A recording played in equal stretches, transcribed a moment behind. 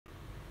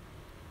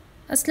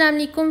अस्सलाम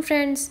वालेकुम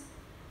फ्रेंड्स,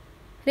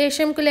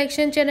 रेशम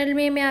कलेक्शन चैनल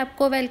में मैं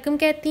आपको वेलकम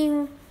कहती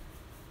हूँ।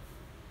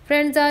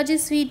 फ्रेंड्स, आज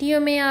इस वीडियो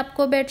में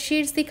आपको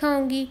बेडशीट्स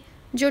दिखाऊंगी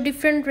जो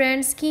डिफरेंट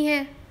ब्रांड्स की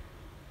हैं।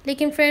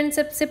 लेकिन फ्रेंड्स,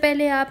 सबसे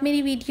पहले आप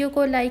मेरी वीडियो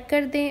को लाइक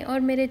कर दें और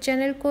मेरे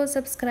चैनल को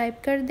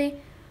सब्सक्राइब कर दें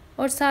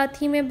और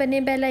साथ ही में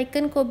बने बेल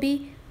आइकन को भी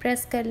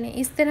प्रेस कर लें।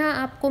 इस तरह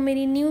आपको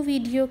मेरी न्यू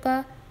वीडियो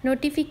का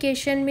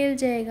नोटिफिकेशन मिल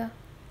जाएगा।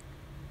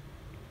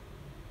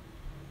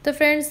 तो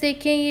फ्रेंड्स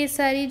देखें, ये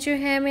सारी जो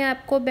है मैं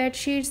आपको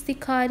बेडशीट्स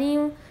दिखा रही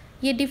हूँ।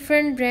 ये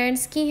डिफरेंट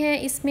ब्रांड्स की हैं।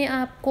 इसमें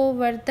आपको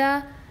वर्दा,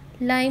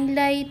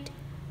 लाइमलाइट,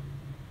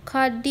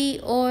 खादी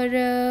और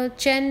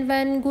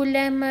चैन-वन, गुल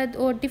अहमद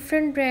और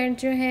डिफरेंट ब्रांड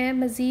जो हैं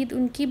मज़ीद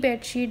उनकी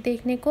बेडशीट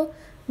देखने को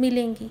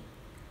मिलेंगी।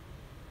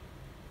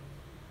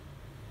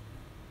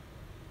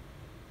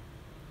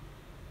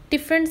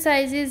 डिफरेंट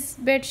साइज़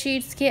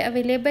बेडशीट्स के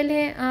अवेलेबल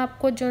हैं।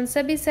 आपको जौन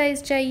सा भी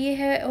साइज़ चाहिए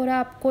है और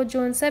आपको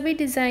जौन सा भी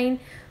डिज़ाइन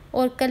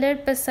और कलर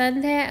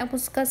पसंद है, आप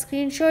उसका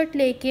स्क्रीनशॉट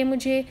लेके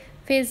मुझे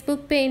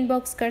फ़ेसबुक पे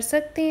इनबॉक्स कर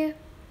सकते हैं।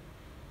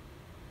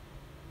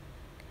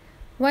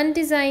 वन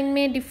डिज़ाइन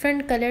में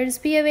डिफरेंट कलर्स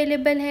भी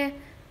अवेलेबल हैं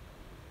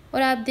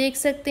और आप देख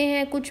सकते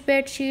हैं कुछ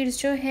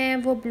बेडशीट्स जो हैं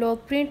वो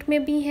ब्लॉक प्रिंट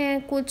में भी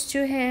हैं, कुछ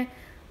जो हैं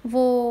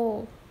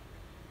वो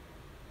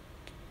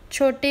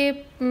छोटे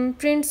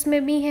प्रिंट्स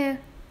में भी हैं,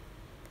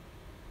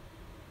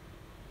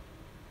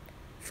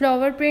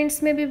 फ्लावर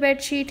प्रिंट्स में भी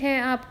बेडशीट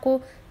हैं। आपको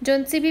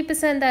जौन सी भी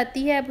पसंद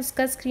आती है आप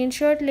उसका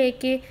स्क्रीनशॉट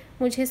लेके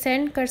मुझे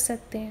सेंड कर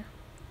सकते हैं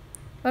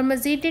और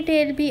मज़ीद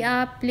डिटेल भी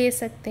आप ले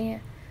सकते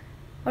हैं।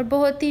 और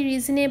बहुत ही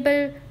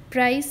रीज़नेबल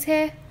प्राइस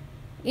है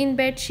इन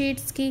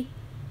बेडशीट्स की।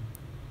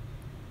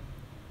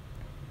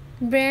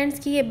 ब्रांड्स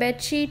की ये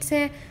बेडशीट्स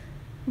हैं,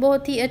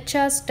 बहुत ही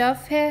अच्छा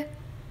स्टफ़ है।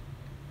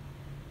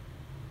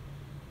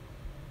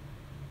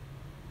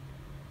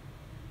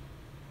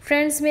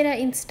 फ्रेंड्स, मेरा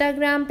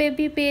इंस्टाग्राम पे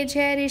भी पेज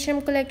है रेशम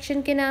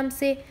कलेक्शन के नाम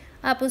से,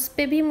 आप उस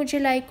पे भी मुझे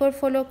लाइक और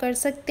फॉलो कर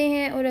सकते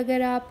हैं। और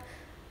अगर आप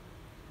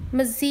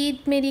मज़ीद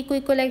मेरी कोई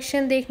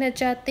कलेक्शन देखना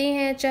चाहते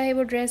हैं, चाहे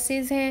वो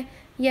ड्रेसेस हैं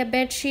या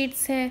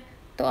बेडशीट्स हैं,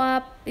 तो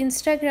आप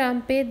इंस्टाग्राम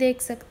पे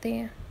देख सकते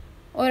हैं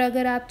और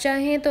अगर आप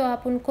चाहें तो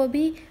आप उनको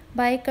भी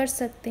बाय कर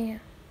सकते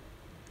हैं।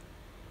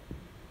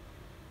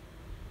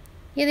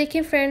 ये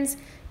देखिए फ्रेंड्स,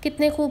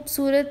 कितने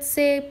खूबसूरत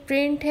से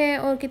प्रिंट हैं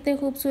और कितने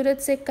खूबसूरत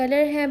से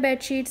कलर हैं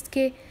बेडशीट्स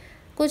के।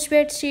 कुछ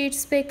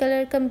बेडशीट्स पे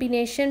कलर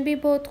कम्बिनेशन भी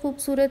बहुत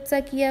खूबसूरत सा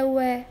किया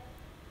हुआ है।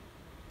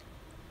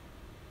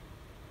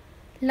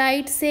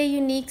 लाइट से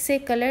यूनिक से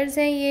कलर्स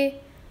हैं।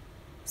 ये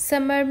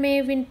समर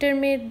में, विंटर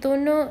में,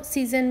 दोनों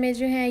सीज़न में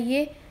जो है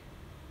ये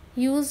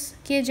यूज़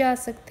किए जा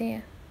सकते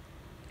हैं।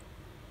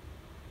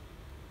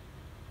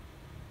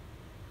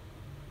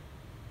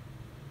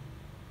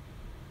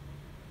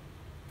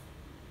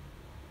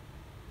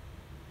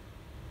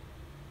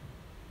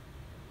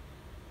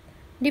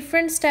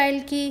 डिफरेंट स्टाइल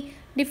की,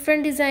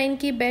 डिफरेंट डिज़ाइन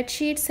की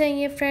बेडशीट्स हैं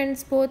ये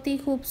फ्रेंड्स, बहुत ही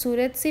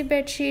खूबसूरत सी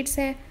बेडशीट्स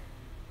हैं।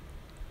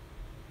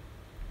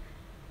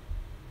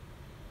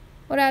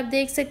 और आप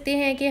देख सकते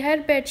हैं कि हर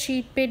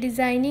बेडशीट पे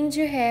डिज़ाइनिंग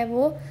जो है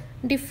वो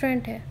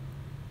डिफरेंट है।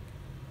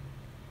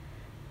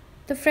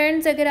 तो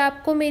फ्रेंड्स, अगर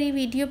आपको मेरी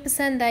वीडियो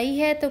पसंद आई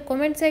है तो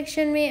कमेंट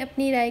सेक्शन में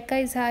अपनी राय का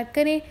इजहार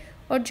करें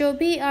और जो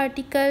भी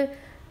आर्टिकल,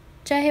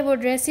 चाहे वो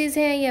ड्रेसेस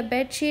हैं या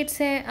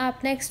बेडशीट्स हैं,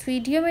 आप नेक्स्ट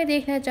वीडियो में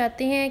देखना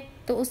चाहते हैं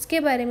तो उसके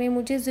बारे में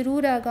मुझे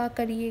ज़रूर आगाह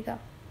करिएगा।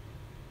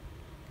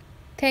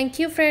 थैंक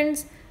यू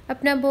फ्रेंड्स,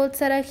 अपना बहुत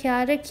सारा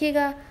ख्याल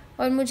रखिएगा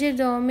और मुझे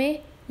दुआ में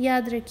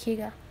याद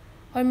रखिएगा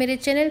और मेरे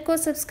चैनल को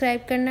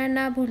सब्सक्राइब करना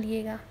ना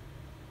भूलिएगा।